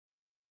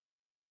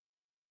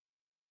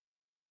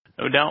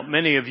No doubt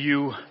many of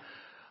you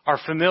are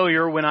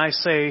familiar when I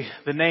say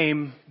the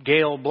name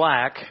Gale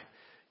Black.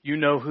 You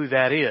know who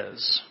that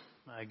is.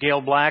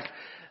 Gale Black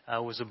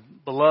was a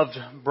beloved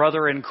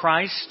brother in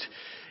Christ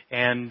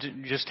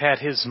and just had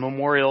his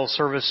memorial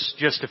service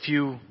just a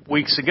few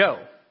weeks ago.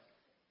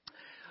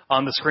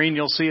 On the screen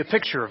you'll see a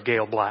picture of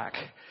Gale Black.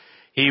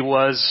 He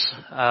was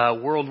a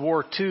World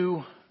War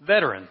II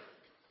veteran,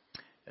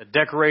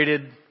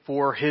 decorated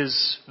for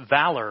his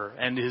valor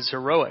and his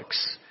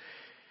heroics.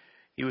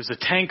 He was a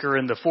tanker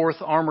in the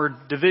 4th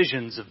Armored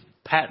Divisions of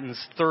Patton's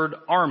 3rd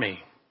Army.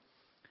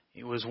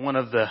 He was one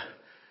of the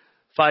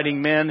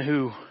fighting men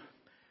who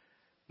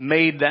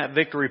made that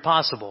victory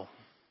possible.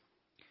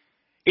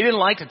 He didn't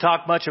like to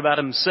talk much about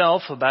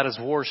himself, about his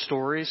war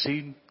stories.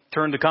 He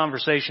turned the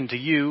conversation to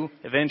you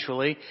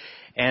eventually,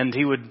 and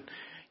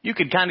you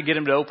could kind of get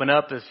him to open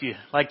up if you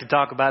like to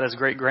talk about his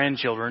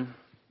great-grandchildren.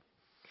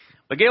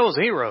 But Gale was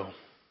a hero.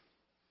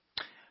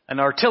 An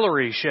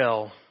artillery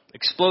shell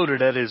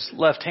exploded at his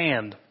left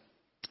hand.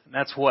 And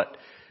that's what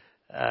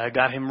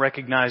got him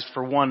recognized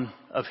for one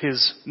of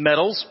his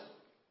medals.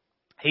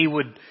 He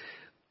would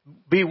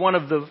be one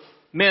of the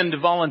men to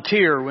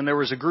volunteer when there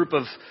was a group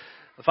of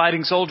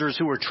fighting soldiers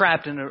who were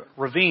trapped in a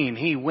ravine.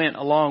 He went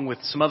along with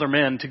some other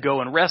men to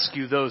go and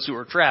rescue those who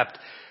were trapped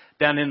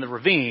down in the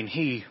ravine.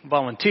 He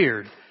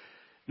volunteered,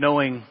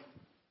 knowing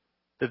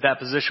that that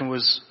position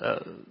was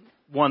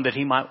one that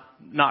he might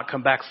not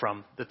come back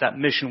from, that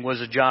mission was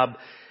a job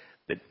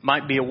that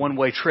might be a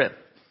one-way trip.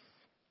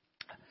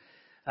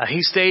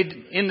 He stayed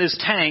in this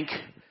tank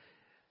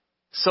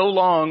so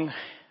long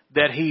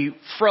that he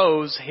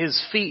froze.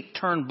 His feet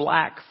turned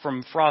black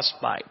from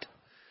frostbite.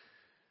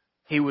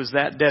 He was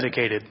that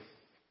dedicated.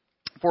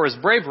 For his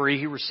bravery,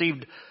 he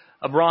received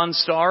a Bronze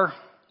Star,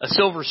 a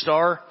Silver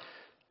Star,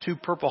 2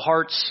 Purple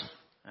Hearts,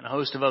 and a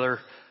host of other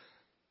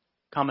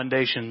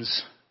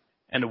commendations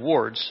and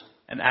awards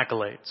and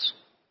accolades.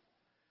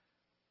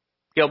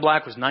 Gale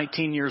Black was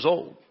 19 years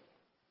old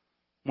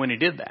when he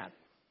did that.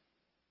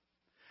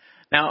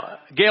 Now,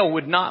 Gale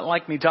would not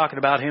like me talking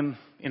about him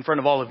in front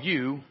of all of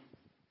you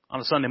on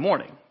a Sunday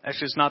morning. That's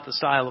just not the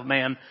style of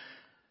man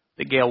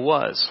that Gale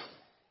was.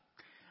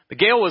 But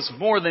Gale was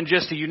more than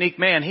just a unique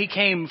man. He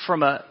came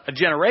from a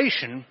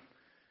generation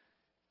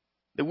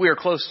that we are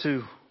close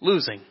to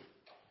losing.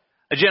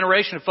 A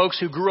generation of folks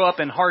who grew up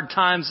in hard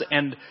times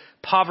and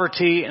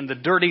poverty and the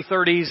dirty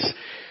 30s.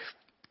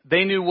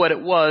 They knew what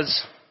it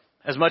was,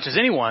 as much as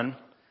anyone,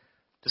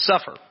 to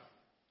suffer.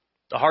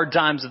 The hard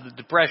times of the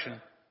Depression.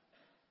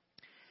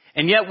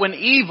 And yet when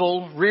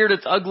evil reared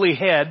its ugly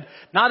head,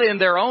 not in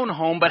their own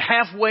home, but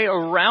halfway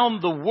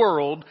around the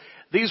world,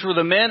 these were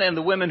the men and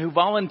the women who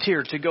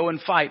volunteered to go and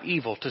fight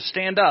evil, to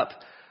stand up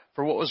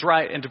for what was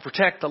right and to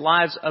protect the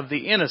lives of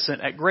the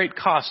innocent at great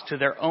cost to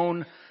their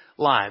own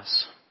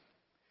lives.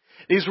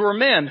 These were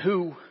men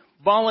who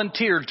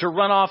volunteered to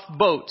run off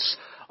boats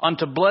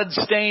onto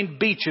blood-stained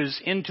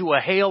beaches into a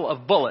hail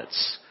of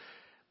bullets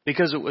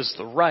because it was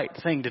the right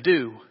thing to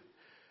do.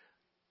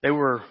 They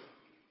were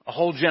a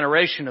whole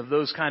generation of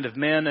those kind of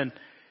men, and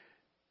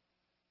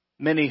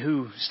many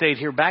who stayed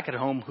here back at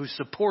home who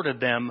supported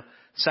them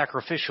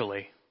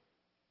sacrificially.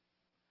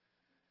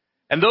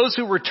 And those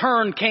who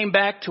returned came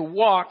back to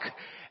walk,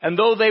 and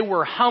though they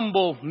were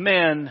humble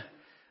men,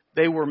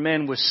 they were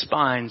men with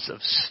spines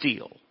of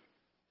steel.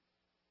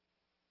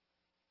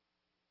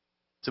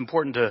 It's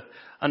important to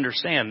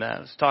understand that. I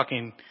was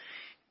talking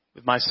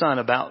with my son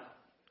about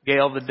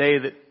Gale the day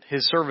that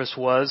his service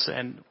was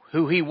and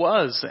who he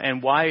was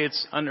and why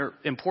it's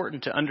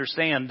important to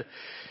understand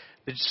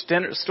the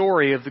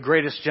story of the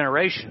greatest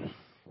generation.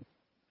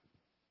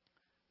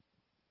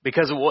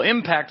 Because it will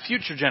impact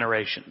future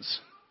generations.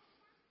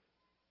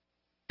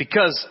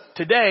 Because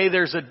today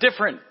there's a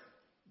different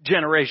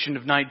generation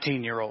of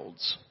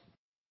 19-year-olds.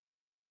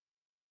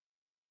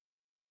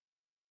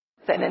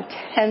 It's an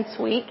intense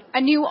week.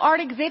 A new art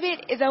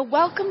exhibit is a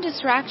welcome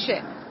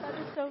distraction. That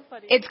is so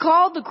funny. It's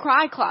called the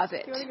Cry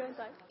Closet. Do you want to go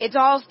inside? It's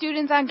all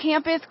students on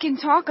campus can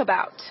talk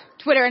about.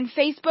 Twitter and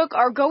Facebook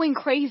are going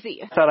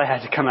crazy. I thought I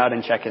had to come out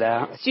and check it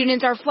out.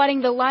 Students are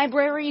flooding the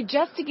library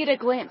just to get a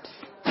glimpse.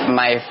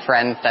 My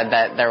friend said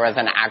that there was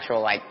an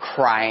actual,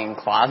 crying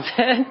closet.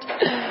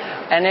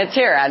 And it's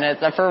here, and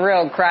it's a for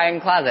real crying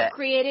closet.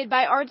 Created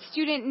by art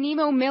student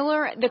Nemo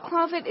Miller, the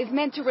closet is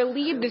meant to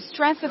relieve the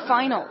stress of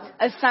finals.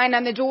 A sign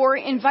on the door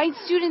invites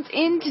students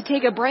in to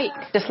take a break.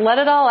 Just let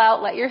it all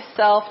out. Let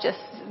yourself just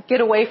get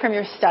away from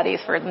your studies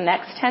for the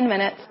next 10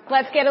 minutes.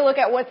 Let's get a look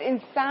at what's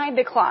inside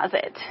the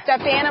closet.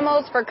 Stuffed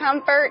animals for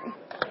comfort,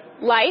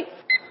 lights,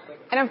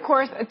 and of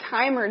course a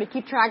timer to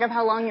keep track of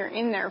how long you're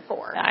in there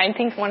for. I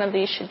think one of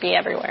these should be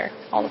everywhere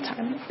all the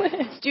time.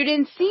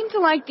 Students seem to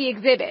like the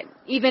exhibit,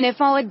 even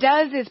if all it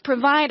does is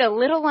provide a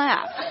little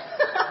laugh.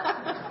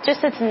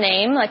 Just its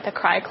name, the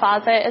Cry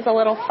Closet, is a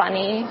little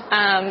funny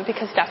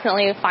because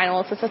definitely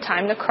finals is a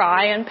time to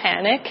cry and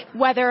panic.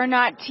 Whether or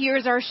not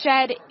tears are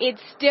shed, it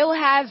still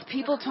has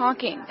people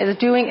talking. It's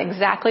doing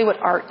exactly what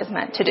art is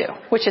meant to do,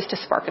 which is to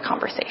spark a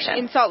conversation.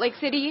 In Salt Lake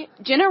City,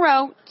 Jenna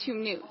Rowe, 2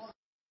 News.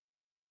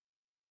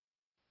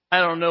 I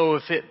don't know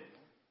if it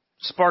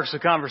sparks a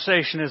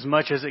conversation as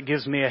much as it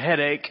gives me a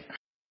headache.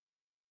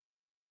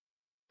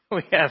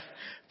 We have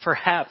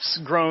perhaps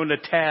grown a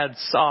tad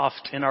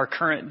soft in our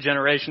current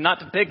generation. Not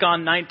to pick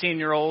on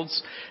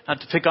 19-year-olds, not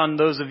to pick on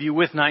those of you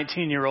with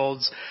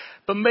 19-year-olds,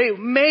 but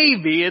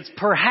maybe it's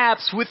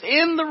perhaps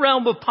within the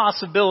realm of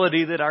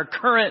possibility that our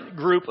current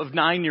group of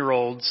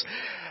 9-year-olds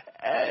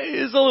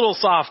is a little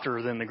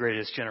softer than the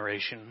greatest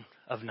generation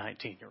of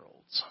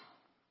 19-year-olds.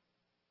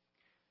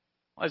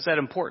 Why is that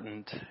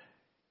important?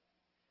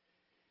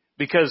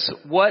 Because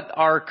what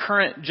our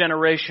current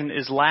generation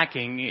is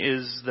lacking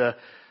is the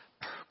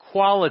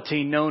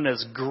quality known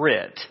as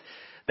grit.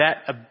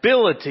 That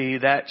ability,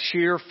 that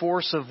sheer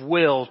force of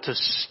will to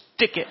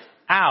stick it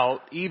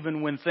out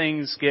even when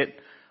things get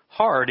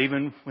hard,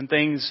 even when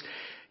things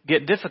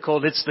get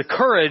difficult. It's the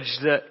courage,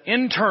 the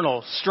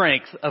internal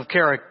strength of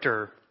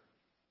character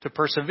to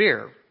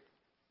persevere.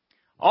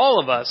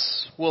 All of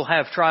us will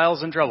have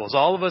trials and troubles.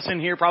 All of us in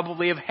here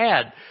probably have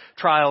had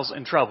trials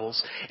and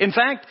troubles. In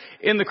fact,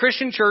 in the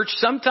Christian church,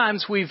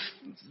 sometimes we've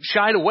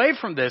shied away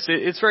from this.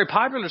 It's very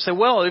popular to say,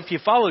 well, if you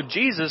follow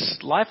Jesus,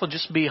 life will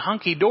just be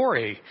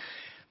hunky-dory.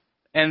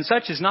 And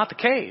such is not the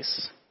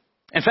case.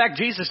 In fact,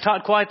 Jesus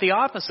taught quite the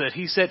opposite.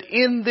 He said,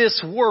 in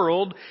this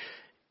world,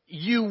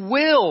 you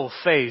will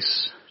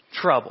face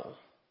trouble.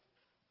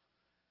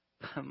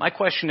 My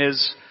question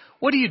is,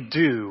 what do you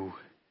do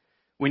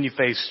when you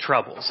face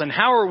troubles? And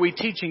how are we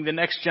teaching the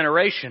next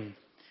generation?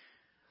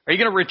 Are you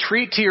going to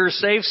retreat to your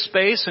safe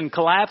space and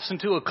collapse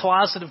into a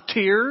closet of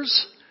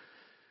tears?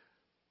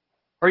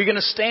 Or are you going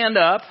to stand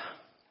up,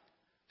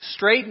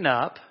 straighten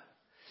up,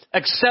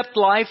 accept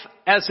life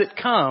as it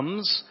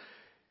comes,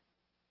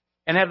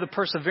 and have the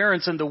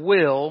perseverance and the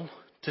will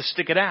to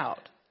stick it out?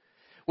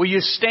 Will you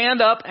stand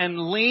up and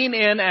lean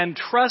in and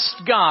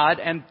trust God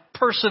and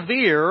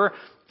persevere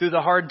through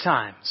the hard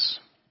times?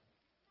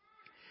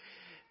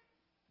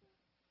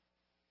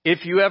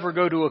 If you ever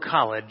go to a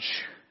college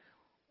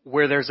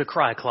where there's a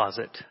cry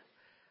closet,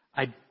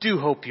 I do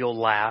hope you'll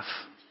laugh.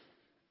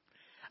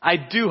 I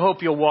do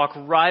hope you'll walk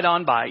right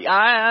on by.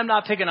 I'm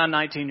not picking on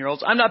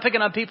 19-year-olds. I'm not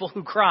picking on people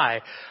who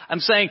cry. I'm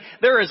saying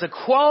there is a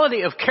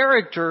quality of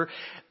character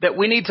that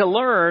we need to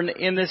learn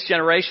in this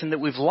generation that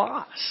we've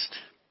lost.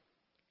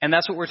 And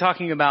that's what we're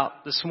talking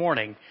about this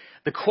morning.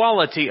 The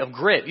quality of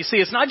grit. You see,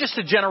 it's not just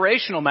a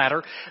generational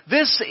matter.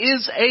 This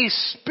is a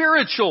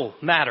spiritual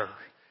matter.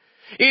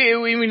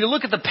 When you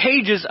look at the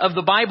pages of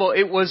the Bible,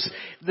 it was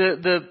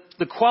the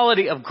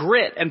quality of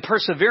grit and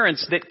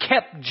perseverance that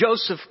kept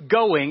Joseph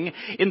going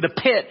in the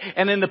pit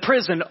and in the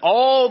prison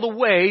all the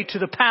way to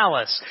the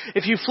palace.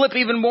 If you flip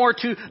even more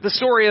to the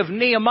story of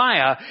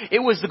Nehemiah, it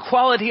was the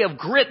quality of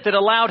grit that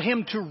allowed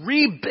him to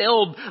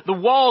rebuild the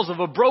walls of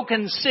a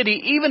broken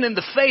city, even in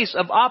the face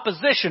of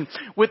opposition,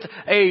 with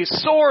a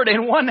sword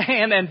in one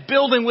hand and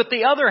building with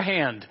the other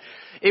hand.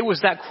 It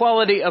was that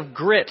quality of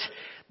grit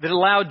that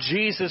allowed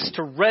Jesus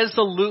to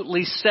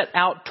resolutely set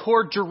out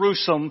toward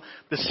Jerusalem,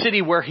 the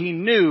city where he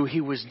knew he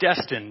was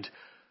destined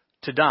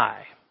to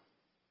die.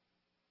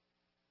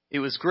 It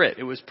was grit.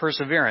 It was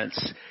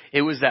perseverance.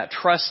 It was that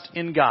trust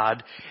in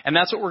God. And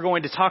that's what we're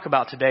going to talk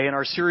about today in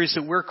our series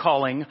that we're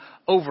calling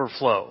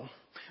Overflow.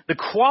 The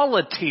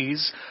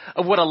qualities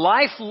of what a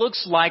life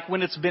looks like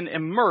when it's been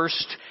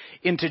immersed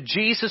into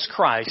Jesus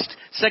Christ.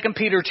 2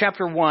 Peter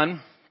chapter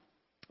 1.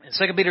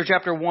 2 Peter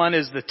chapter 1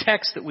 is the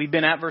text that we've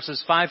been at,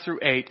 verses 5 through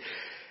 8.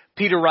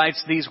 Peter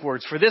writes these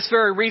words, "For this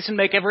very reason,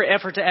 make every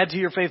effort to add to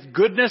your faith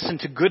goodness, and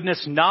to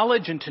goodness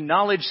knowledge, and to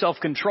knowledge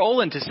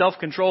self-control, and to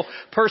self-control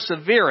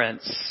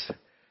perseverance,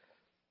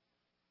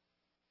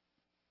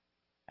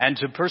 and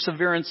to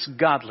perseverance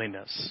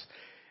godliness,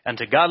 and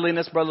to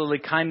godliness brotherly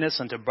kindness,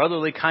 and to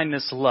brotherly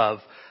kindness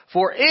love.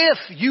 For if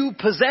you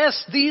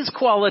possess these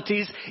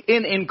qualities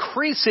in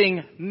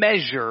increasing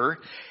measure,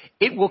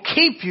 it will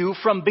keep you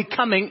from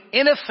becoming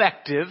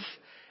ineffective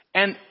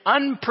and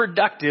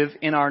unproductive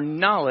in our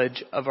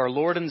knowledge of our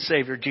Lord and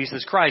Savior,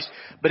 Jesus Christ.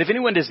 But if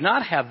anyone does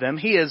not have them,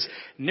 he is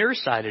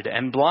nearsighted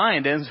and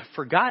blind and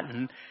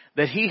forgotten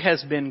that he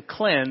has been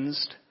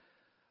cleansed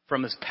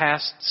from his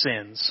past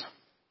sins."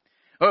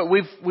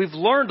 We've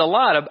learned a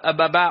lot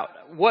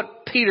about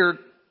what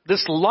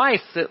this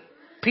life that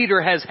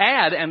Peter has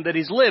had and that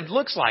he's lived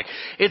looks like.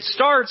 It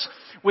starts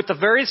with the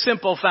very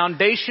simple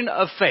foundation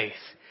of faith.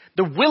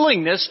 The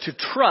willingness to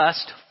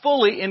trust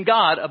fully in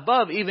God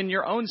above even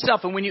your own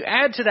self. And when you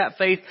add to that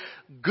faith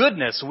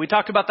goodness, we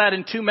talked about that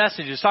in 2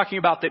 messages, talking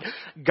about that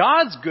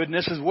God's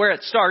goodness is where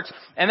it starts,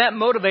 and that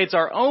motivates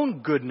our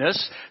own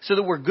goodness so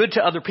that we're good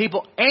to other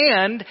people,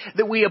 and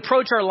that we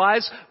approach our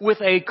lives with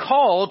a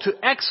call to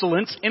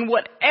excellence in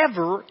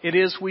whatever it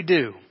is we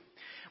do.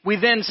 We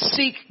then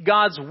seek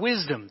God's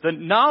wisdom, the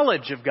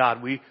knowledge of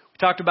God. We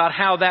talked about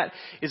how that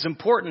is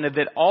important, and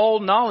that all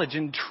knowledge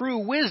and true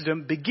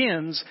wisdom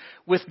begins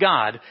with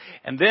God.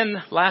 And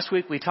then last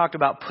week we talked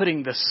about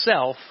putting the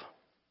self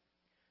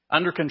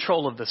under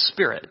control of the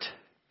Spirit.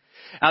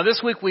 Now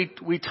this week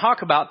we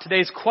talk about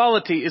today's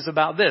quality is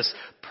about this: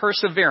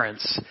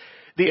 perseverance,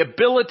 the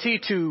ability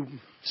to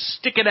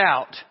stick it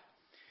out,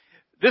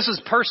 This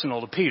is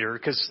personal to Peter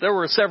because there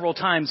were several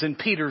times in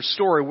Peter's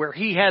story where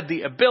he had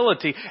the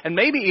ability, and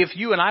maybe if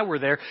you and I were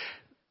there,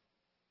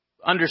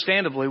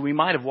 understandably, we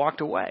might have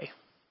walked away.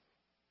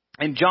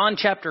 In John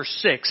chapter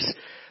 6,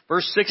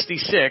 verse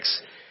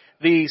 66,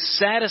 the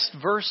saddest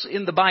verse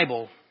in the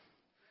Bible,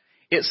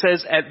 it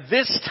says, "At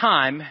this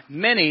time,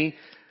 many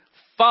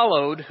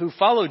who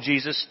followed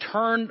Jesus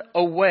turned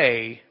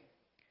away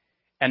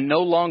and no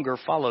longer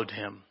followed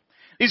him."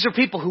 These are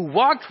people who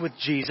walked with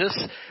Jesus,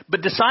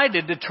 but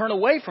decided to turn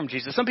away from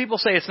Jesus. Some people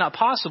say it's not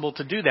possible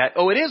to do that.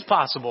 Oh, it is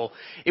possible.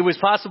 It was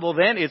possible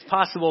then. It's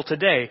possible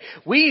today.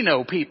 We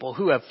know people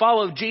who have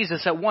followed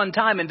Jesus at one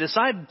time and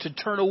decided to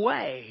turn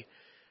away.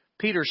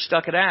 Peter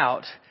stuck it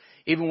out.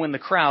 Even when the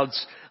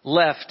crowds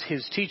left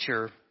his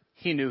teacher,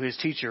 he knew his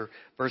teacher.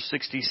 Verse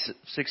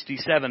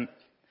 67,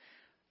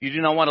 "You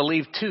do not want to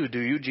leave too, do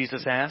you?"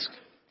 Jesus asked.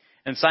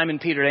 And Simon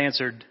Peter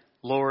answered,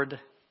 "Lord,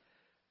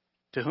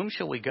 to whom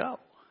shall we go?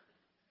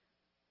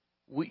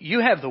 You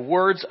have the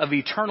words of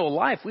eternal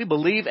life. We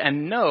believe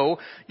and know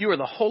you are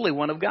the Holy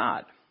One of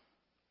God."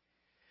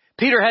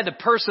 Peter had to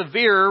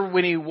persevere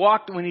when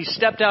he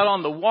stepped out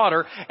on the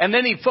water, and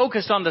then he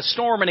focused on the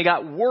storm and he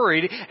got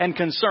worried and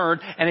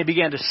concerned and he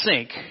began to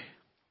sink.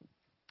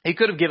 He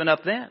could have given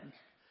up then,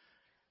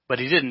 but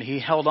he didn't. He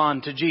held on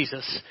to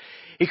Jesus.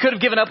 He could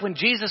have given up when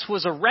Jesus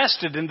was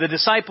arrested and the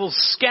disciples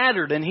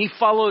scattered and he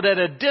followed at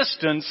a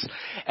distance,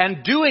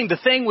 and doing the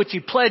thing which he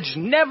pledged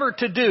never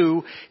to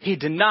do, he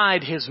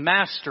denied his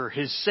master,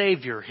 his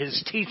savior,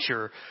 his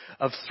teacher.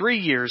 Of 3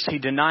 years, he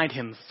denied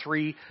him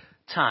 3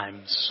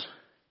 times.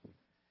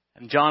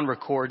 And John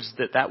records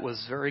that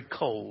was very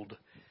cold,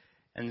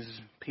 and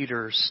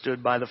Peter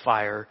stood by the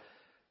fire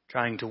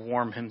trying to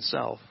warm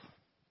himself.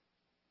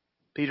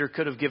 Peter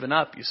could have given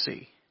up, you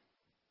see,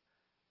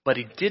 but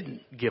he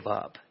didn't give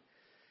up.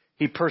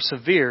 He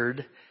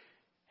persevered,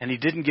 and he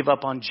didn't give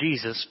up on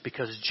Jesus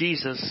because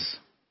Jesus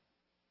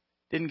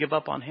didn't give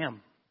up on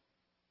him.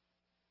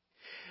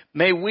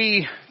 May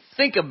we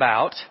think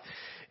about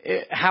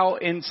how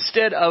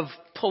instead of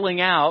pulling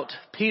out,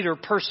 Peter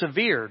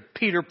persevered.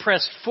 Peter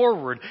pressed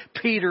forward.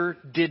 Peter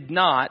did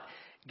not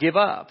give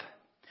up.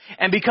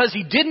 And because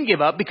he didn't give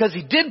up, because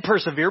he did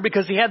persevere,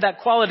 because he had that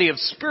quality of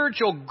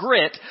spiritual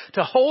grit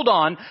to hold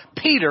on,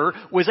 Peter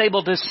was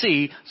able to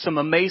see some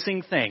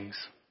amazing things.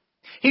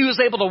 He was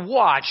able to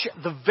watch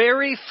the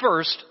very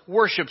first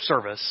worship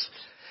service.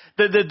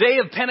 The day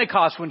of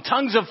Pentecost, when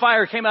tongues of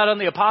fire came out on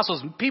the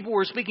apostles and people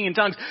were speaking in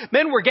tongues,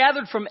 men were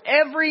gathered from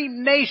every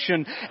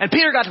nation, and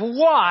Peter got to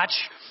watch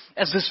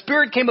as the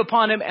Spirit came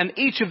upon him, and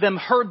each of them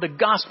heard the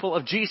gospel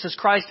of Jesus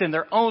Christ in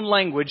their own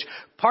language,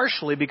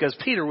 partially because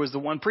Peter was the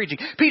one preaching.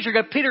 Peter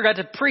got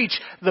to preach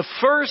the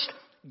first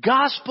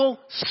gospel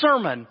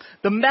sermon,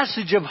 the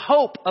message of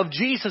hope of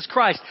Jesus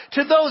Christ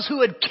to those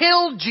who had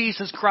killed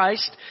Jesus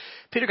Christ.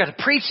 Peter got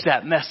to preach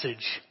that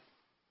message.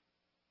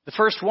 The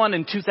first one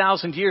in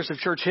 2,000 years of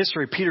church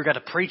history, Peter got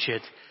to preach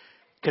it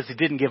because he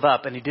didn't give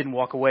up and he didn't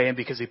walk away, and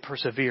because he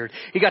persevered.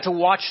 He got to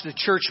watch the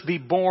church be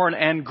born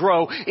and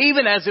grow,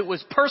 even as it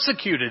was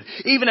persecuted,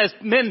 even as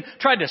men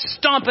tried to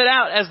stomp it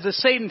out, as the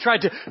Satan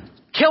tried to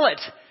kill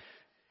it.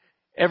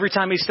 Every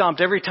time he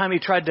stomped, every time he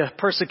tried to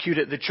persecute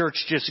it, the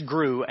church just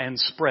grew and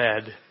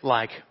spread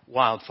like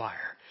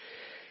wildfire.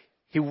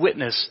 He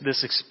witnessed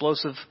this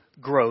explosive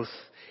growth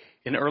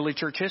in early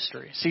church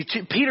history. See,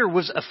 Peter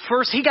was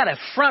he got a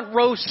front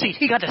row seat.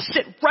 He got to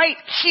sit right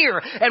here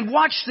and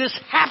watch this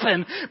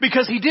happen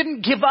because he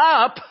didn't give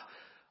up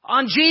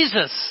on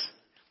Jesus.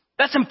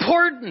 That's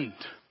important.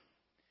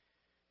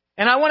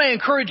 And I want to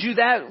encourage you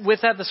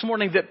with that this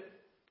morning, that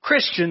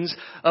Christians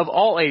of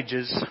all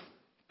ages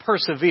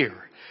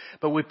persevere.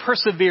 But we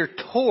persevere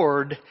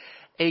toward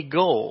a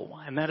goal.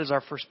 And that is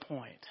our first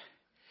point.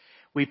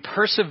 We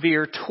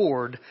persevere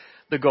toward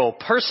the goal.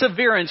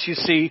 Perseverance, you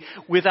see,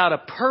 without a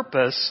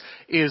purpose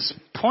is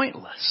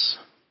pointless.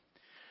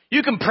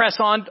 You can press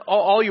on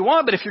all you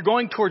want, but if you're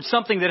going towards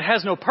something that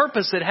has no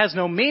purpose, that has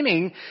no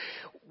meaning,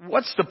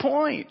 what's the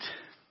point?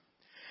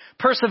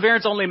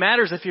 Perseverance only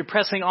matters if you're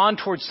pressing on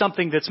towards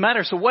something that's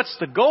matters. So what's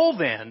the goal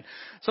then?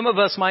 Some of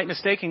us might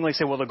mistakenly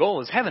say, well, the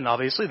goal is heaven.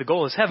 Obviously, the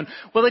goal is heaven.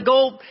 Well, the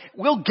goal,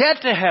 we'll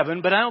get to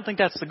heaven, but I don't think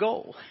that's the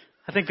goal.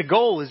 I think the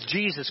goal is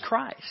Jesus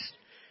Christ.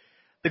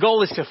 The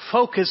goal is to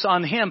focus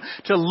on Him,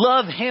 to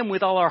love Him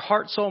with all our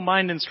heart, soul,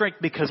 mind, and strength.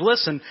 Because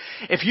listen,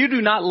 if you do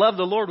not love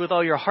the Lord with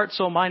all your heart,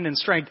 soul, mind, and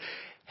strength,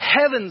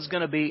 heaven's going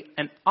to be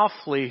an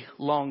awfully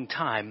long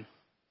time.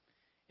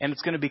 And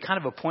it's going to be kind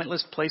of a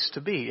pointless place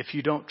to be if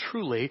you don't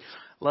truly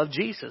love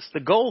Jesus. The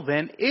goal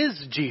then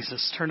is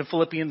Jesus. Turn to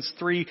Philippians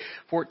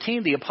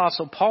 3:14. The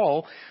Apostle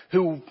Paul,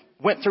 who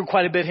went through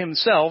quite a bit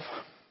himself,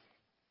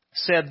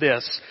 said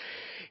this.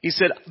 He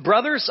said,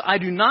 "Brothers, I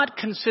do not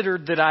consider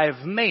that I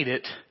have made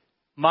it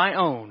my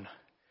own.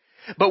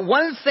 But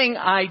one thing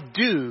I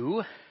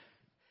do,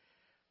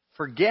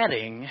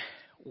 forgetting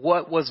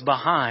what was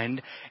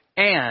behind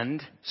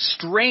and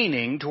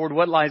straining toward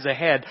what lies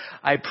ahead,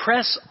 I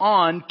press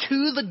on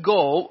to the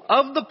goal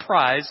of the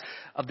prize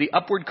of the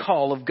upward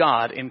call of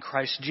God in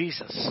Christ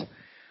Jesus."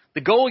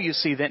 The goal, you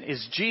see, then,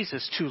 is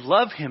Jesus, to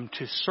love him,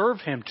 to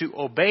serve him, to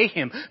obey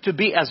him, to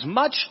be as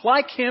much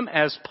like him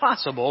as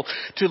possible,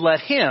 to let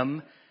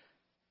him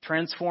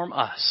transform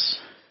us.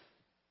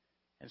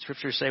 And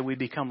Scriptures say we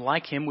become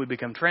like him, we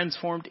become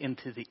transformed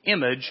into the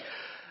image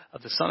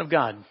of the Son of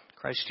God,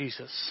 Christ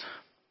Jesus.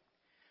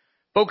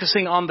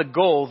 Focusing on the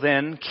goal,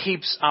 then,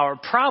 keeps our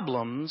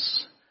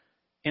problems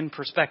in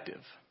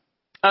perspective.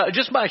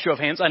 Just by a show of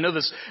hands, I know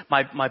this,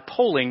 my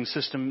polling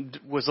system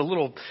was a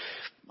little,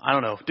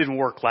 didn't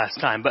work last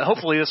time, but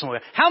hopefully this one will.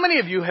 How many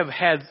of you have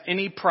had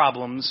any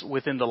problems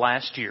within the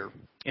last year?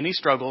 Any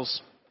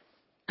struggles?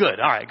 Good.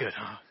 All right, good.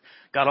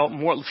 Got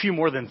a few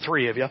more than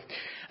 3 of you.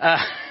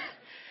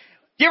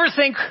 You ever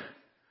think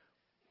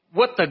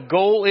what the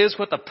goal is,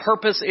 what the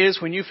purpose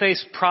is when you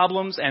face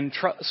problems and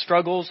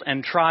struggles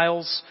and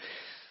trials?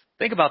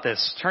 Think about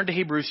this. Turn to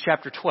Hebrews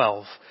chapter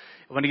 12.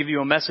 I want to give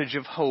you a message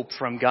of hope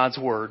from God's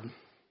Word.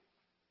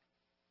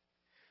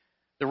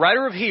 The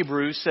writer of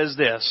Hebrews says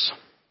this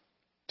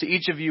to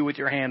each of you with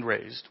your hand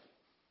raised.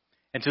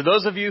 And to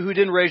those of you who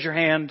didn't raise your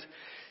hand,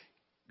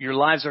 your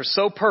lives are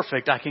so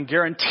perfect, I can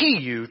guarantee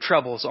you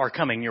troubles are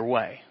coming your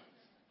way.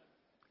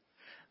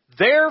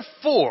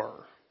 Therefore,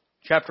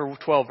 chapter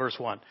 12, verse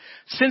 1,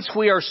 since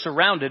we are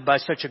surrounded by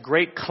such a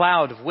great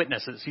cloud of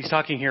witnesses, he's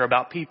talking here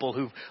about people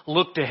who've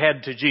looked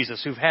ahead to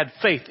Jesus, who've had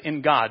faith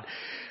in God,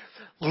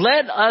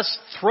 let us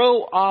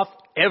throw off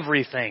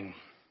everything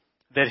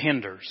that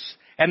hinders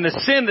and the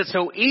sin that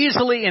so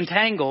easily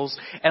entangles,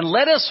 and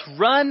let us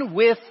run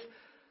with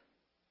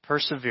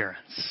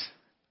perseverance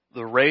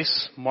the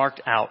race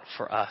marked out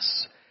for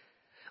us.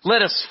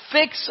 Let us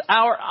fix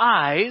our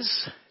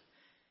eyes.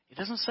 It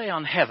doesn't say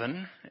on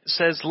heaven. It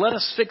says, let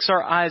us fix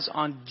our eyes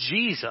on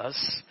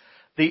Jesus,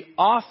 the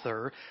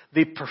author,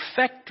 the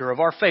perfecter of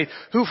our faith,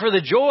 who for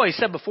the joy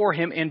set before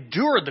him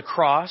endured the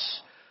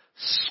cross,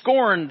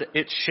 scorned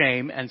its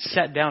shame, and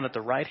sat down at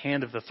the right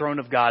hand of the throne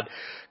of God.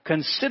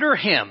 Consider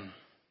him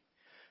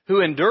who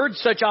endured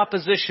such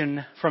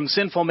opposition from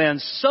sinful men,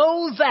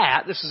 so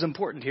that, this is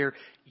important here,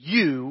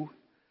 you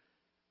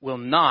will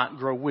not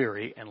grow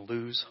weary and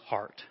lose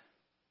heart.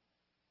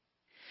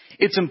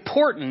 It's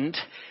important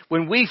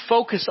when we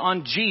focus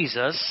on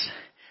Jesus,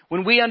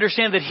 when we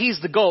understand that he's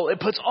the goal, it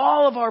puts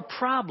all of our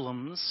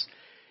problems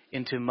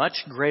into much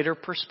greater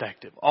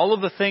perspective. All of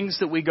the things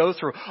that we go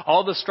through,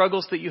 all the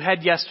struggles that you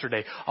had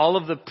yesterday, all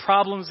of the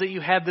problems that you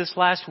had this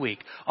last week,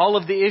 all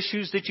of the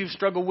issues that you've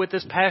struggled with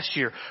this past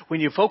year, when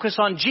you focus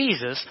on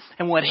Jesus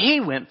and what he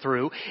went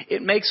through,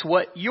 it makes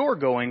what you're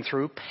going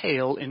through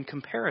pale in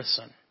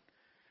comparison.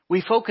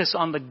 We focus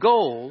on the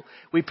goal.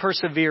 We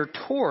persevere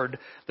toward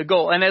the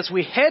goal. And as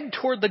we head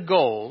toward the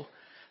goal,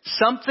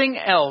 something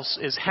else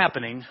is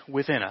happening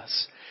within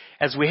us.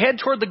 As we head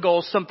toward the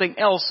goal, something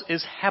else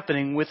is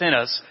happening within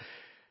us.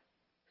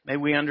 May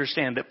we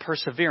understand that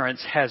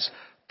perseverance has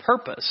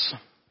purpose.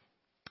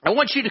 I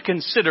want you to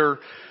consider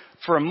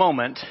for a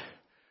moment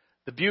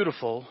the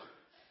beautiful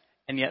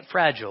and yet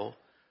fragile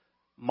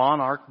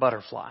monarch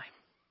butterfly.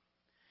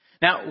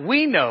 Now,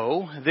 we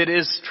know that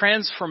as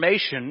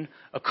transformation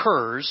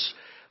occurs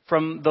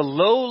from the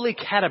lowly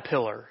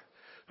caterpillar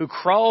who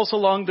crawls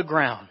along the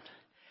ground,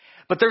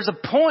 but there's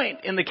a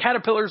point in the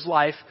caterpillar's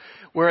life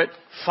where it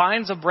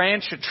finds a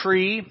branch, a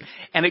tree,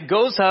 and it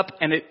goes up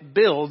and it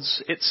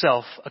builds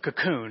itself a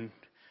cocoon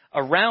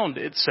around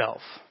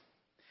itself.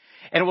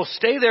 And it will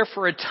stay there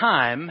for a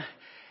time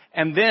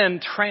and then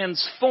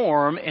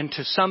transform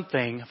into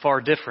something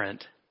far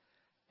different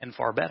and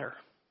far better.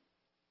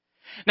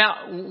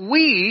 Now,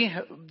 we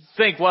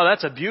think, well,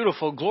 that's a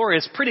beautiful,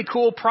 glorious, pretty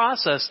cool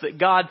process that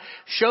God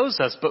shows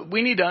us. But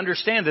we need to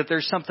understand that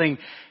there's something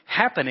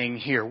happening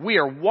here. We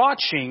are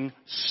watching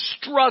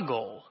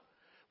struggle.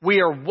 We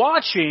are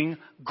watching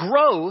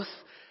growth.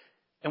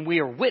 And we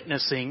are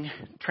witnessing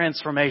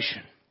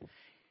transformation.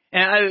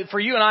 And for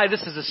you and I,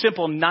 this is a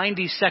simple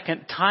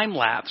 90-second time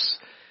lapse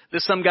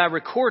that some guy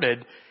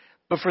recorded.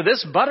 But for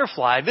this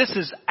butterfly, this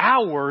is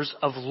hours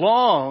of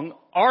long,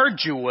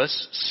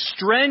 arduous,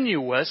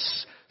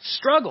 strenuous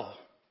struggle.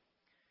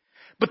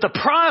 But the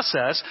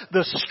process,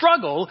 the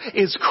struggle,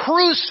 is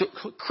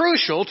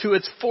crucial to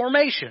its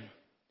formation.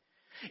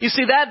 You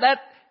see, that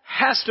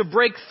has to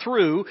break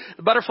through.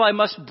 The butterfly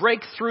must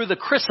break through the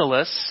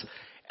chrysalis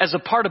as a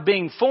part of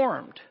being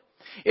formed.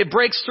 It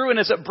breaks through, and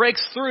as it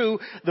breaks through,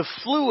 the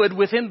fluid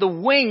within the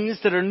wings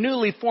that are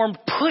newly formed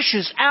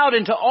pushes out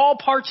into all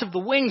parts of the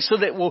wings so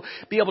that it will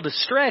be able to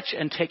stretch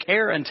and take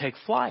air and take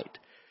flight.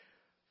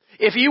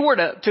 If you were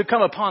to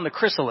come upon the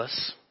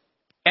chrysalis,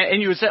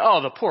 and you would say,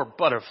 oh, the poor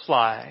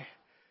butterfly,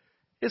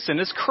 it's in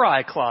his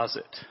cry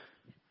closet.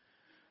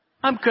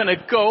 I'm going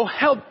to go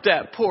help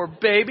that poor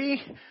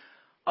baby.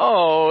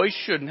 Oh, he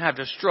shouldn't have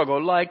to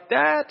struggle like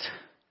that.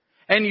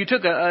 And you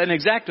took an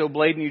X-Acto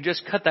blade and you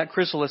just cut that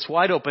chrysalis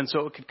wide open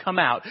so it could come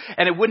out.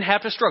 And it wouldn't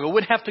have to struggle. It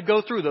wouldn't have to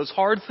go through those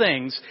hard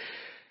things.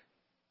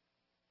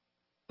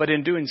 But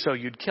in doing so,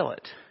 you'd kill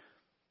it.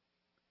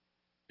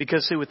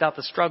 Because, see, without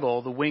the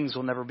struggle, the wings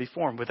will never be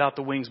formed. Without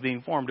the wings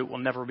being formed, it will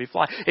never be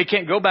fly. It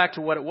can't go back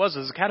to what it was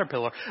as a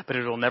caterpillar, but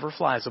it will never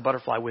fly as a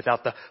butterfly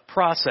without the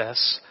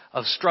process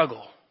of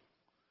struggle.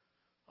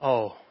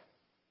 Oh,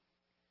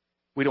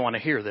 we don't want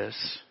to hear this.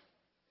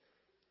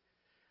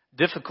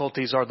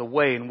 Difficulties are the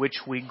way in which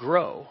we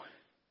grow.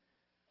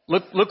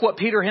 Look what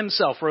Peter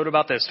himself wrote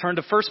about this. Turn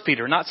to 1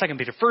 Peter, not 2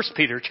 Peter. 1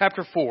 Peter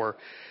chapter 4,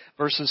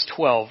 verses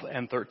 12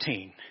 and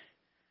 13.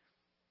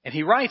 And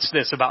he writes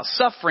this about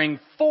suffering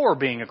for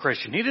being a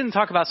Christian. He didn't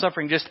talk about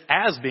suffering just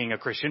as being a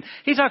Christian.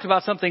 He talked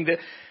about something that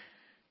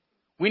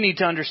we need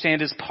to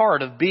understand is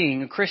part of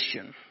being a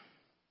Christian.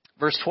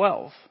 Verse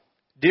 12.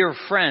 Dear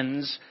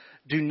friends,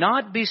 do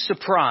not be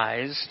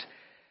surprised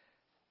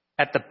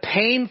at the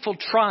painful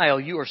trial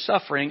you are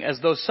suffering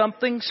as though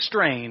something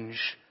strange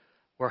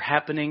were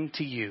happening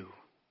to you.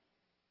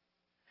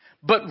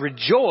 But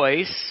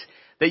rejoice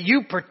that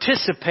you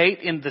participate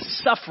in the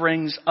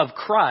sufferings of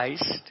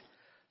Christ,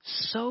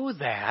 so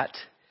that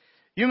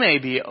you may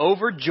be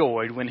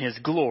overjoyed when His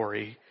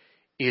glory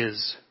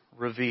is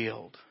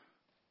revealed.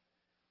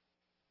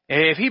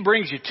 If He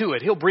brings you to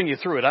it, He'll bring you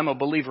through it. I'm a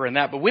believer in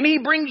that. But when He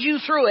brings you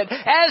through it,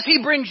 as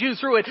He brings you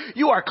through it,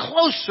 you are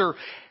closer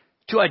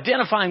to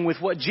identifying with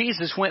what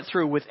Jesus went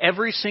through with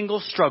every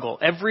single struggle,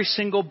 every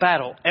single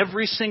battle,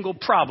 every single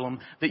problem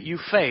that you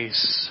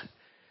face.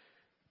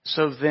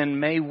 So then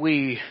may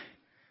we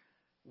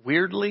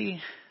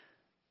weirdly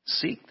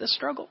seek the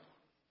struggle,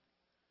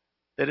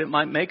 that it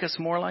might make us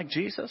more like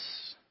Jesus.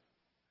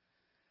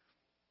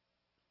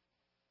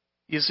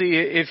 You see,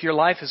 if your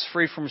life is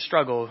free from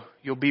struggle,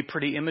 you'll be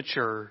pretty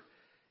immature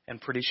and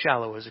pretty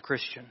shallow as a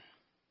Christian.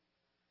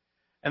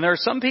 And there are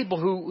some people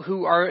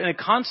who are in a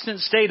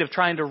constant state of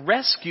trying to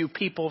rescue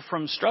people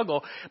from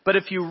struggle. But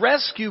if you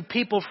rescue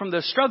people from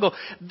the struggle,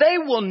 they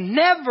will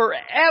never,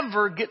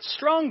 ever get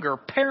stronger.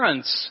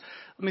 Parents,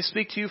 let me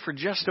speak to you for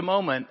just a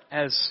moment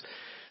as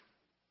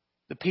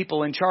the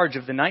people in charge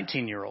of the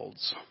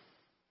 19-year-olds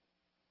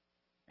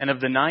and of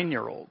the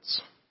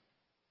 9-year-olds.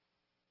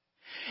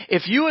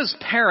 If you as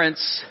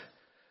parents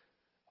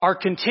are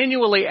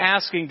continually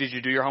asking, did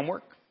you do your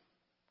homework?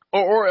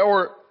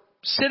 Or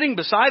sitting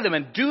beside them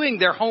and doing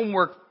their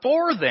homework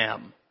for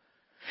them.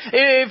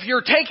 If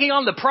you're taking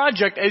on the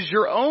project as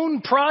your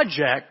own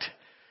project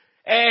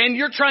and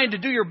you're trying to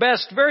do your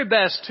best, very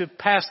best to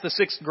pass the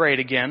 6th grade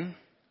again.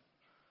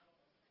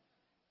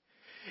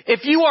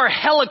 If you are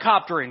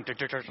helicoptering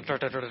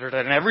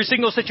in every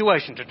single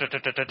situation,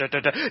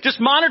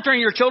 just monitoring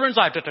your children's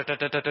life,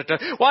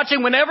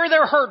 watching whenever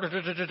they're hurt,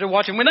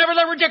 watching whenever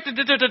they're rejected,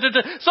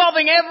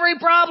 solving every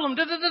problem,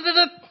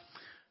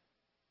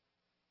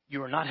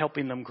 you are not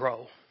helping them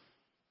grow.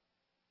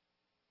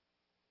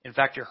 In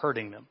fact, you're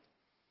hurting them.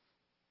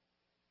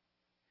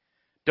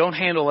 Don't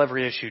handle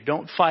every issue.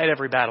 Don't fight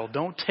every battle.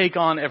 Don't take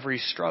on every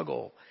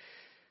struggle.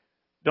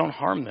 Don't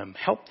harm them.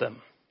 Help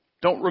them.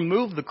 Don't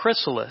remove the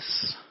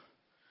chrysalis.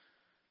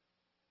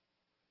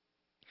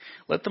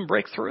 Let them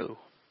break through.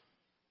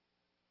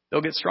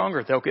 They'll get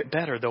stronger. They'll get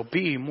better. They'll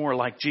be more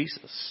like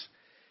Jesus.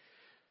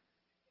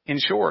 In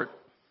short,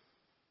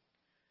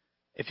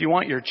 if you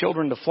want your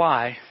children to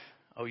fly,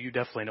 oh, you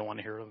definitely don't want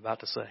to hear what I'm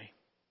about to say.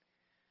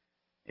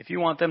 If you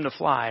want them to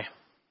fly,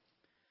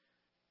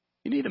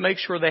 you need to make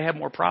sure they have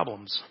more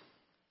problems.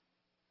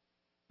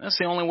 That's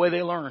the only way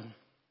they learn.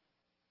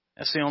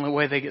 That's the only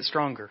way they get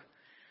stronger.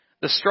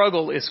 The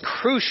struggle is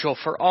crucial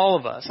for all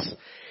of us.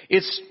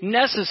 It's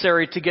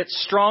necessary to get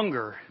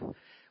stronger.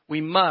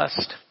 We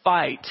must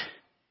fight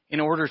in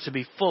order to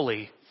be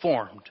fully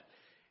formed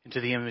into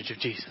the image of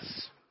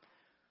Jesus.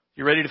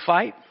 You ready to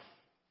fight?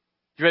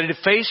 You ready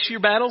to face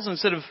your battles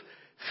instead of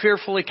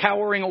fearfully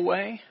cowering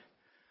away?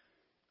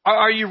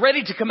 Are you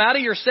ready to come out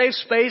of your safe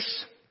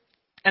space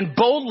and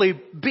boldly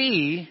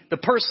be the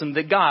person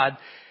that God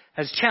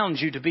has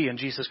challenged you to be in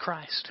Jesus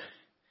Christ?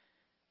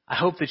 I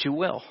hope that you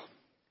will.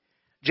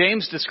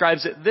 James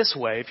describes it this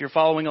way. If you're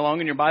following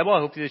along in your Bible, I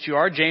hope that you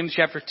are. James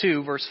chapter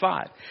 2, verse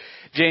 5.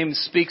 James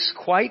speaks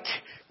quite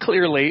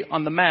clearly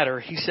on the matter.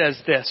 He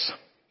says this.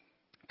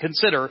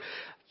 Consider,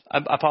 I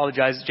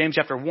apologize, James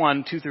chapter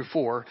 1, 2 through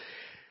 4.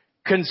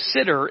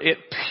 Consider it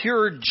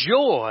pure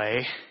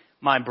joy,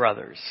 my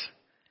brothers,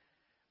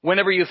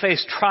 whenever you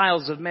face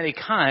trials of many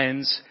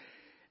kinds,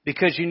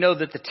 because you know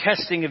that the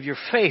testing of your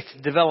faith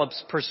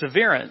develops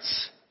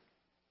perseverance.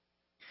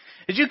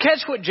 Did you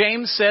catch what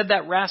James said,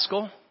 that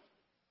rascal?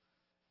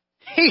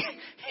 He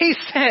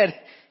said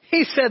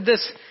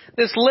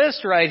this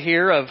list right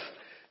here of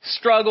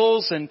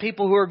struggles and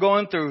people who are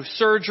going through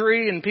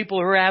surgery and people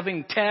who are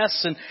having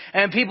tests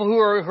and people who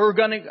are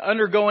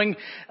undergoing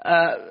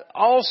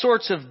all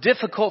sorts of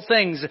difficult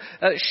things,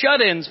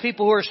 shut-ins,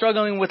 people who are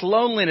struggling with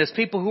loneliness,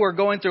 people who are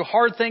going through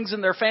hard things in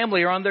their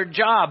family or on their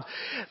job,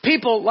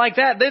 people like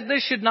that.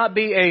 This should not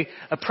be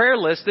a prayer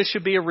list. This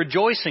should be a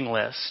rejoicing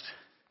list.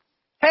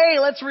 Hey,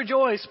 let's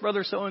rejoice.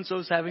 Brother so-and-so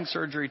is having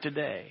surgery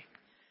today.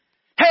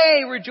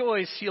 Hey,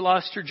 rejoice. You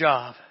lost your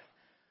job.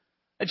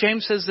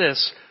 James says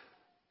this.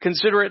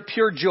 Consider it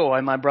pure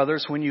joy, my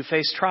brothers, when you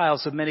face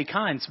trials of many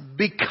kinds,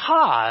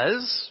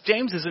 because,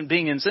 James isn't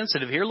being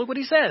insensitive here, look what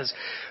he says,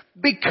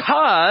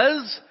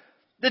 because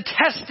the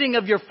testing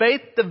of your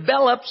faith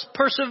develops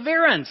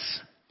perseverance.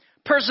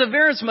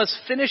 Perseverance must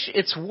finish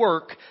its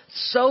work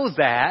so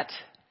that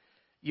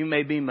you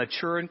may be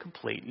mature and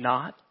complete,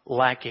 not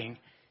lacking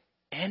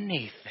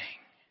anything.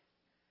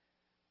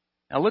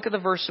 Now look at the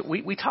verse.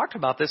 We talked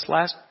about this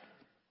last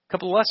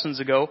couple of lessons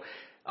ago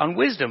on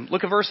wisdom.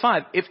 Look at verse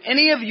 5. If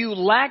any of you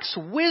lacks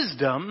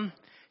wisdom,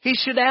 he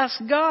should ask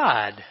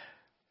God,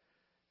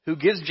 who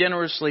gives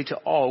generously to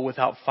all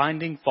without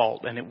finding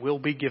fault, and it will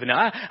be given.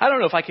 Now, I don't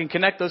know if I can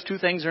connect those two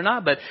things or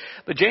not, but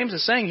James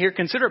is saying here,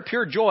 consider it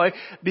pure joy,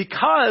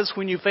 because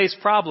when you face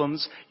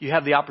problems, you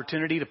have the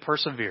opportunity to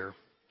persevere,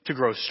 to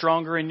grow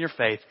stronger in your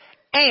faith,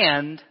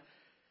 and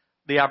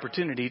the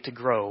opportunity to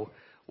grow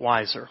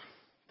wiser.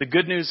 The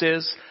good news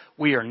is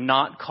we are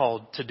not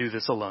called to do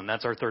this alone.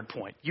 That's our third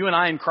point. You and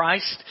I in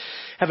Christ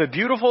have a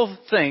beautiful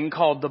thing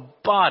called the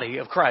body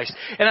of Christ.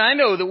 And I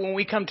know that when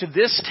we come to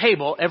this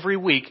table every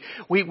week,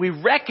 we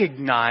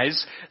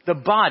recognize the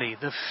body,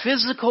 the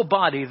physical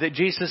body that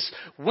Jesus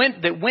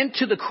went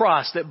to the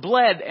cross, that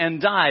bled and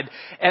died,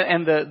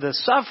 and the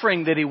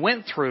suffering that he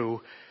went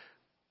through.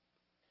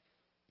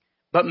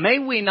 But may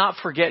we not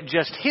forget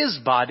just his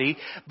body,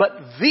 but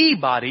the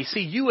body.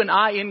 See, you and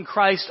I in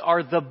Christ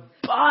are the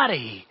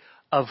body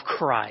of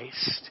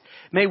Christ.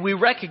 May we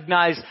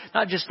recognize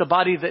not just the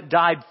body that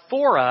died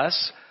for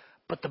us,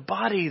 but the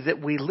body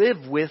that we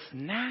live with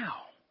now.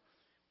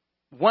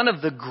 One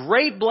of the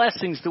great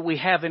blessings that we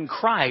have in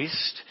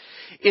Christ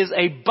is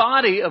a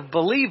body of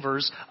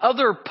believers,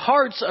 other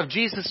parts of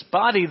Jesus'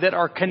 body that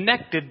are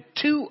connected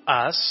to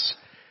us,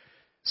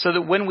 so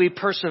that when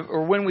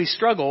we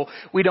struggle,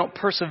 we don't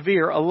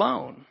persevere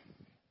alone.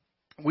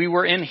 We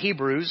were in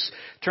Hebrews.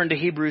 Turn to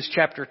Hebrews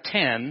chapter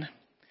 10,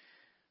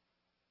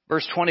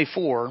 verse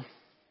 24.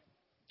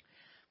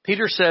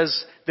 Peter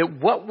says that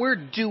what we're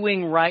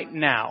doing right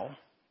now,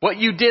 what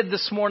you did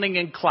this morning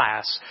in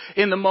class,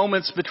 in the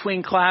moments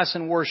between class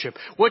and worship,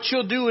 what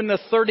you'll do in the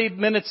 30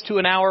 minutes to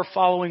an hour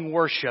following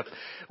worship,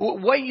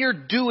 what you're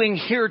doing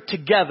here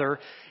together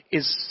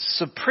is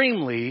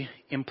supremely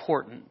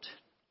important.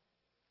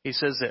 He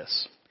says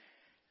this,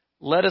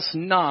 let us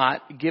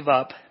not give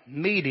up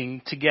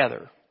meeting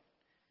together,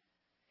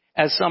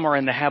 as some are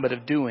in the habit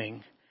of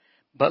doing,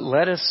 but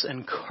let us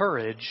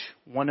encourage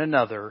one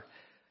another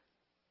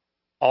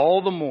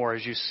all the more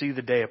as you see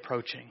the day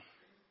approaching.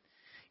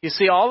 You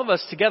see, all of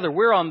us together,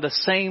 we're on the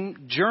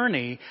same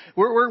journey.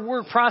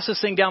 We're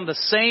processing down the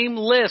same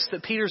list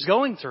that Peter's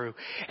going through.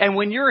 And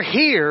when you're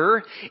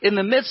here in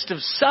the midst of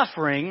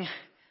suffering,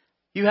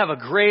 you have a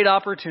great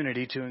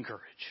opportunity to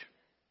encourage.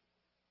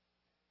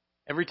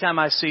 Every time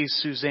I see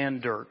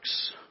Suzanne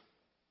Dirks,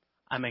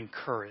 I'm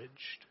encouraged.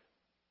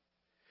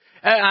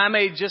 I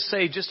may just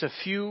say just a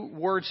few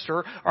words to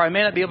her, or I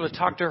may not be able to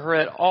talk to her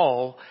at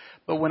all,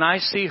 but when I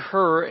see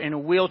her in a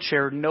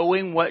wheelchair,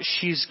 knowing what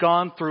she's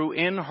gone through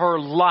in her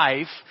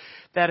life,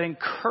 that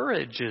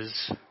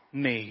encourages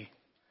me.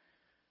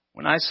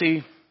 When I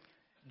see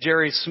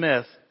Jerry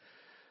Smith,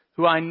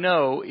 who I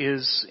know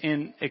is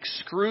in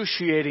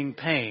excruciating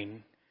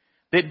pain,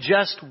 that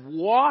just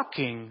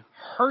walking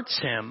hurts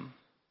him,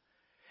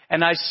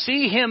 and I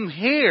see him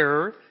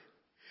here,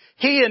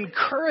 he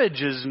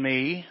encourages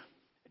me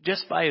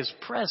just by his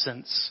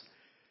presence.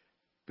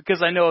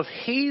 Because I know if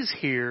he's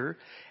here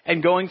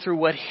and going through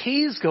what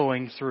he's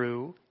going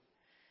through,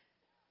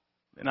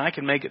 then I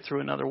can make it through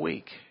another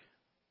week.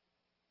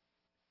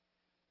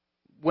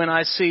 When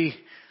I see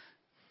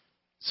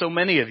so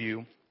many of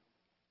you,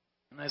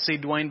 and I see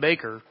Dwayne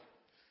Baker,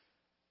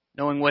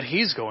 knowing what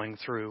he's going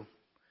through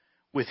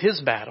with his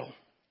battle,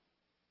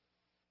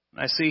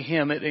 I see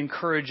him, it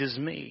encourages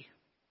me.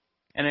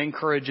 And it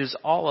encourages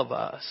all of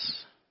us.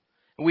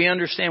 We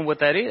understand what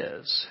that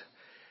is.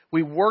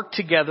 We work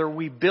together,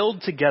 we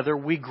build together,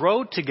 we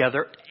grow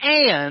together,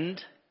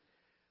 and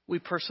we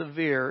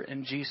persevere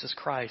in Jesus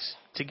Christ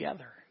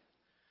together.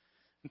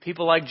 And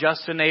people like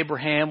Justin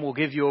Abraham will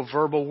give you a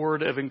verbal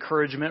word of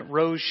encouragement.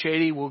 Rose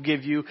Shady will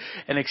give you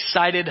an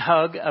excited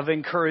hug of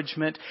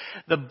encouragement.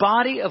 The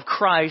body of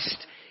Christ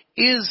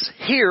is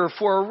here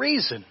for a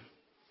reason.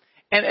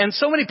 And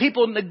so many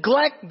people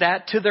neglect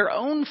that to their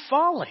own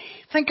folly.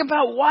 Think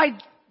about why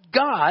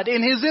God,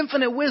 in His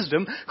infinite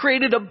wisdom,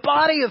 created a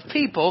body of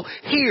people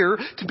here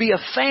to be a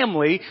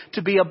family,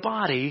 to be a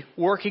body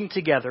working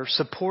together,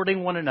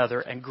 supporting one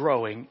another and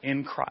growing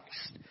in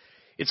Christ.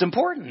 It's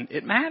important.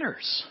 It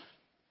matters.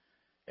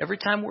 Every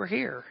time we're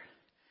here.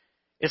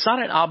 It's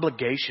not an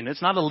obligation.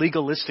 It's not a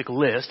legalistic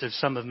list, as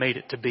some have made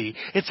it to be.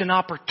 It's an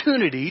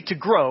opportunity to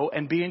grow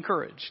and be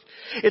encouraged.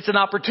 It's an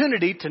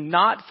opportunity to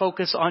not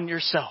focus on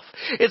yourself.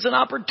 It's an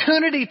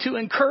opportunity to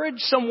encourage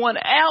someone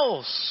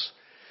else.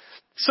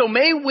 So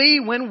may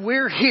we, when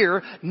we're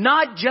here,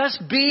 not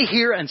just be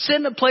here and sit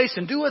in a place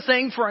and do a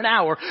thing for an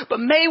hour, but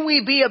may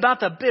we be about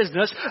the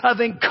business of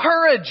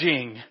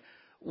encouraging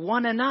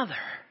one another.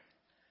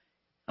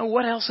 And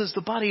what else is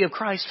the body of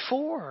Christ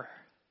for?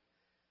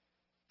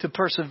 to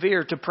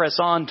persevere, to press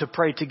on, to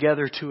pray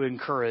together, to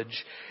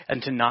encourage,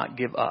 and to not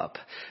give up.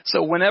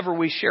 So whenever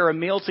we share a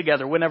meal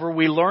together, whenever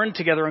we learn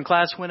together in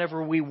class,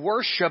 whenever we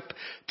worship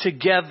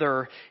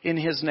together in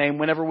His name,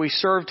 whenever we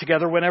serve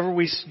together, whenever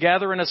we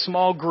gather in a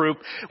small group,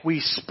 we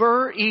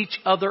spur each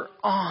other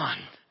on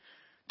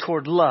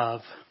toward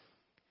love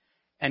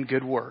and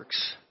good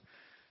works.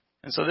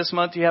 And so this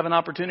month you have an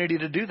opportunity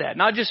to do that,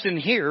 not just in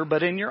here,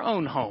 but in your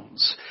own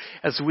homes,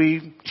 as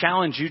we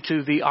challenge you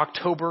to the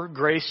October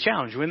Grace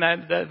Challenge. And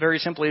that very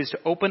simply is to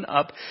open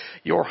up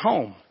your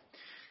home.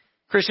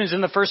 Christians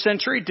in the first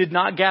century did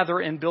not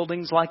gather in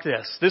buildings like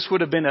this. This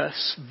would have been a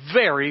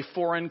very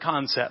foreign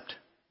concept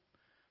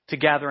to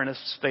gather in a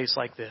space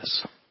like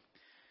this.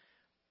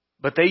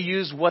 But they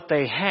used what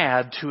they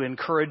had to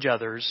encourage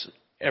others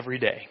every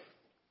day.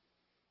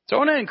 So I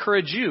want to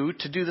encourage you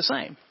to do the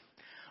same.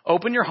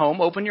 Open your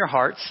home, open your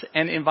hearts,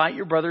 and invite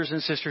your brothers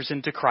and sisters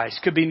into Christ.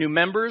 Could be new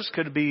members,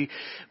 could be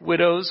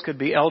widows, could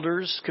be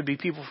elders, could be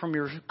people from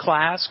your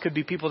class, could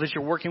be people that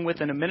you're working with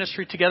in a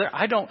ministry together.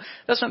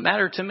 Doesn't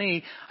matter to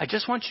me. I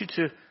just want you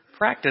to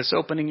practice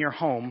opening your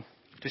home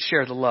to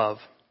share the love.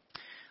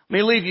 Let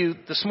me leave you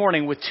this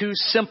morning with two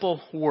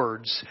simple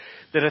words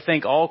that I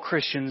think all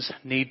Christians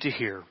need to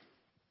hear.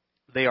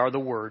 They are the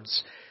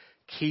words,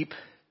 keep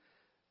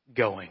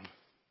going.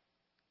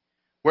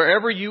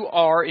 Wherever you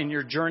are in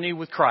your journey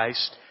with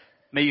Christ,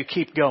 may you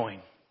keep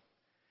going.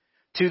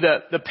 To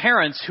the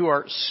parents who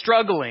are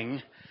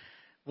struggling,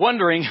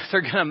 wondering if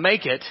they're going to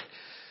make it,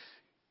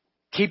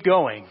 keep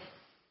going.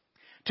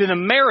 To the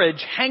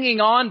marriage hanging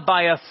on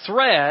by a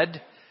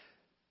thread,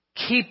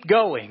 keep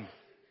going.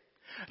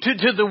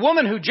 To the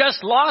woman who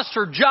just lost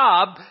her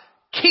job,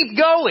 keep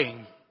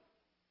going.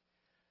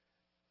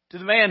 To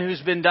the man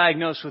who's been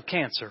diagnosed with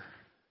cancer,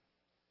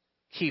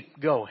 keep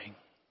going.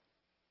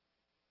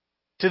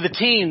 To the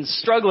teens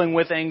struggling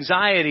with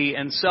anxiety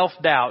and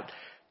self-doubt,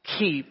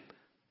 keep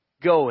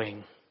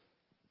going.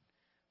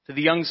 To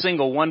the young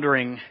single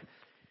wondering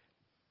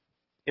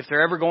if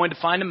they're ever going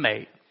to find a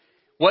mate,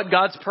 what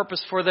God's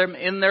purpose for them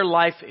in their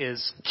life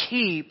is,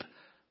 keep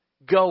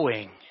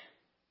going.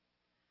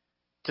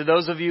 To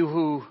those of you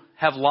who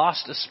have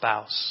lost a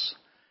spouse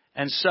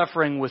and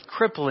suffering with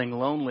crippling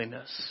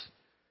loneliness,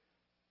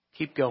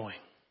 keep going.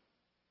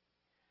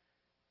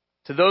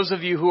 To those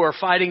of you who are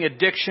fighting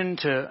addiction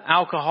to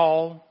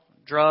alcohol,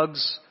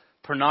 drugs,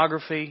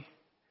 pornography,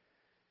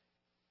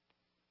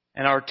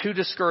 and are too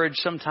discouraged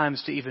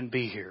sometimes to even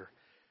be here,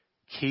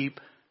 keep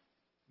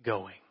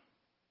going.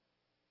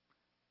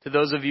 To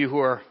those of you who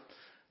are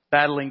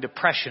battling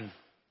depression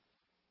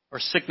or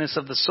sickness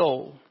of the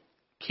soul,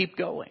 keep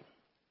going.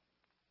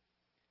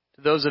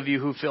 To those of you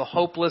who feel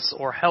hopeless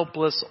or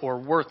helpless or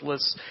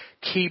worthless,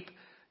 keep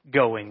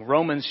going.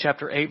 Romans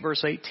chapter 8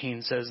 verse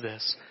 18 says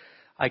this,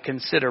 I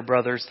consider,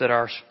 brothers, that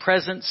our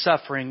present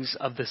sufferings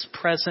of this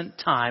present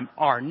time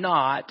are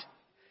not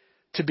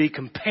to be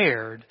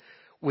compared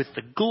with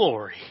the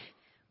glory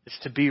that's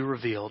to be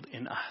revealed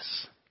in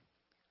us.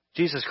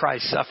 Jesus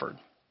Christ suffered.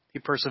 He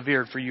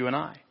persevered for you and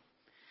I.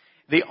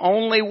 The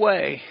only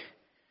way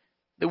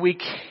that we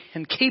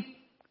can keep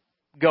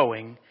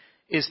going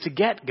is to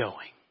get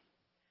going.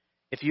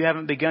 If you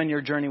haven't begun your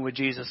journey with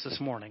Jesus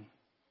this morning,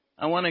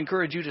 I want to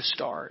encourage you to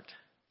start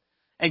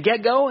and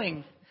get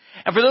going.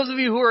 And for those of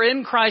you who are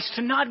in Christ,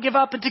 to not give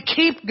up and to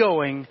keep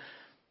going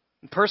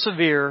and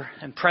persevere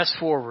and press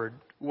forward.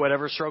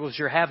 Whatever struggles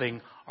you're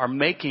having are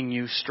making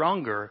you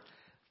stronger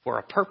for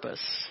a purpose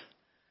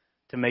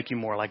to make you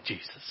more like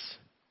Jesus.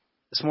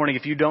 This morning,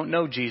 if you don't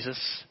know Jesus,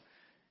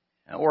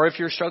 or if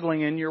you're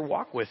struggling in your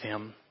walk with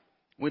Him,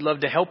 we'd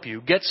love to help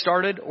you get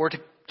started or to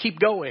keep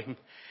going.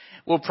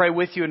 We'll pray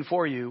with you and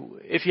for you.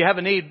 If you have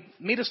a need,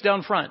 meet us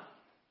down front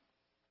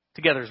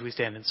together as we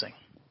stand and sing.